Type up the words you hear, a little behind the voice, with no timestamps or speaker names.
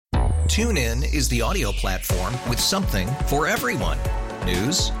TuneIn is the audio platform with something for everyone.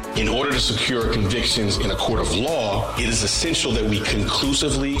 News. In order to secure convictions in a court of law, it is essential that we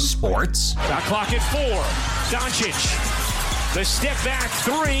conclusively. Sports. Got clock at 4. Doncic. The step back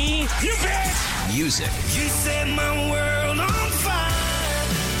 3. You bet. Music. You set my world on fire.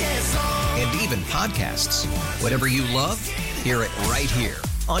 Yes, and even podcasts. Whatever you love, hear it right here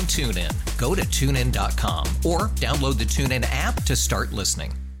on TuneIn. Go to TuneIn.com or download the TuneIn app to start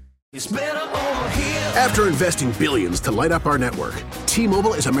listening. It's better over here. After investing billions to light up our network,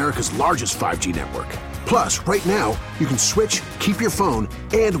 T-Mobile is America's largest 5G network. Plus, right now, you can switch, keep your phone,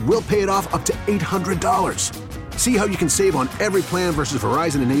 and we'll pay it off up to $800. See how you can save on every plan versus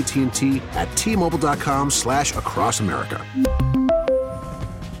Verizon and AT&T at T-Mobile.com/across America.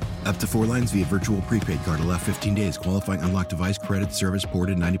 Up to 4 lines via virtual prepaid card. Allow 15 days. Qualifying unlocked device credit service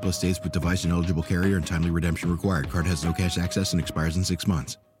ported 90+ states with device and eligible carrier and timely redemption required. Card has no cash access and expires in 6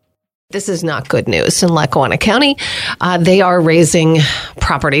 months. This is not good news in Lackawanna County. They are raising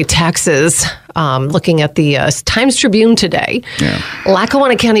property taxes. Looking at the Times Tribune today,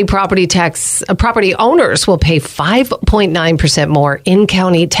 Lackawanna County property owners will pay 5.9% more in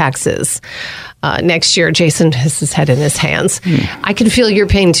county taxes next year. Jason has his head in his hands. I can feel your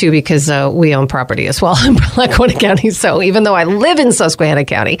pain too because we own property as well in Lackawanna County. So even though I live in Susquehanna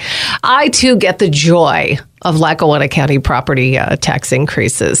County, I too get the joy of Lackawanna County property tax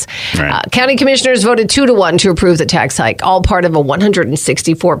increases. Right. County commissioners voted 2-1 to approve the tax hike, all part of a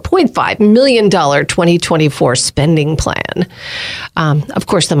 $164.5 million 2024 spending plan. Of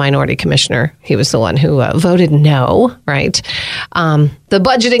course, the minority commissioner, he was the one who voted no, right? The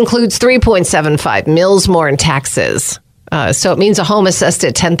budget includes $3.75 mils more in taxes. So it means a home assessed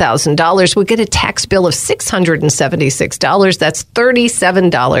at $10,000 would get a tax bill of $676. That's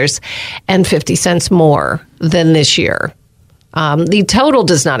 $37.50 more than this year. The total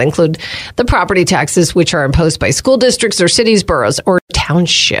does not include the property taxes, which are imposed by school districts or cities, boroughs, or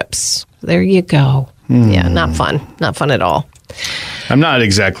townships. There you go. Yeah, not fun. Not fun at all. I'm not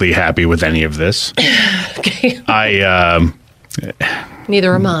exactly happy with any of this. Okay.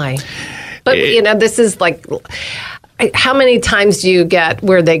 Neither am I. But, this is like... How many times do you get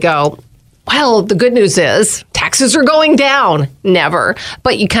where they go, well, the good news is taxes are going down? Never.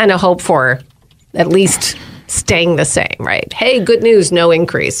 But you kind of hope for at least staying the same, right? Hey, good news, no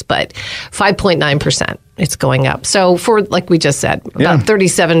increase, but 5.9%, it's going up. So for, like we just said, about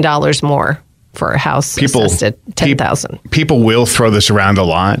 $37 more for a house assessed at $10,000. People will throw this around a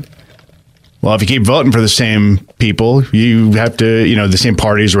lot. Well, if you keep voting for the same people, you have to, the same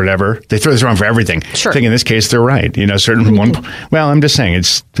parties or whatever. They throw this around for everything. Sure. I think in this case, they're right. Well, I'm just saying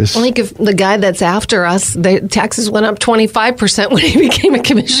it's this. Like if the guy that's after us, the taxes went up 25% when he became a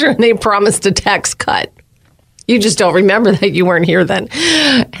commissioner and they promised a tax cut. You just don't remember that you weren't here then.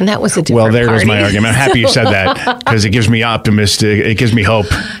 And that was a different party. There's my argument. I'm happy you said that because it gives me optimistic. It gives me hope.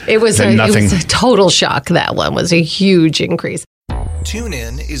 It was a total shock. That one was a huge increase.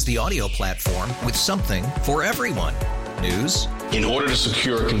 TuneIn is the audio platform with something for everyone. News. In order to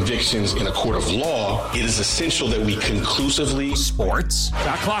secure convictions in a court of law, it is essential that we conclusively. Sports.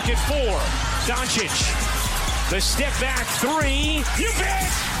 Got clock at 4. Doncic. The step back 3. You bet.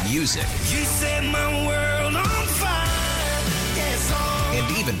 Music. You set my world on fire. Yes, and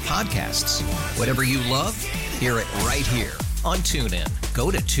even podcasts. Whatever you love, hear it right here on TuneIn.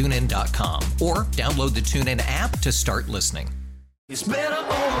 Go to TuneIn.com or download the TuneIn app to start listening. It's better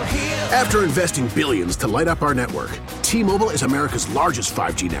over here. After investing billions to light up our network, T-Mobile is America's largest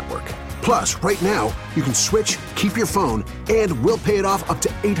 5G network. Plus, right now, you can switch, keep your phone, and we'll pay it off up to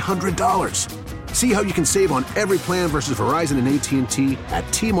 $800. See how you can save on every plan versus Verizon and AT&T at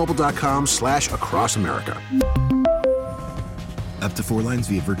T-Mobile.com/across America. Up to 4 lines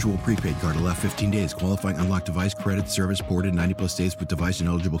via virtual prepaid card. Allow 15 days. Qualifying unlocked device credit service ported 90+ states with device and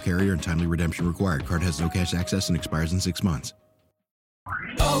eligible carrier and timely redemption required. Card has no cash access and expires in 6 months.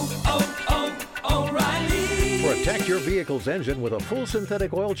 O'Reilly. Protect your vehicle's engine with a full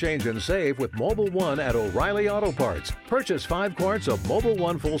synthetic oil change and save with Mobil 1 at O'Reilly Auto Parts. Purchase 5 quarts of Mobil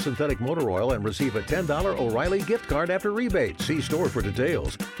 1 full synthetic motor oil and receive a $10 O'Reilly gift card after rebate. See store for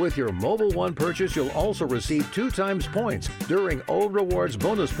details. With your Mobil 1 purchase, you'll also receive 2 times points during O Rewards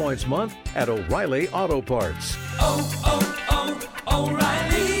Bonus Points Month at O'Reilly Auto Parts.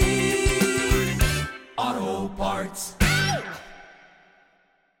 O'Reilly Auto Parts.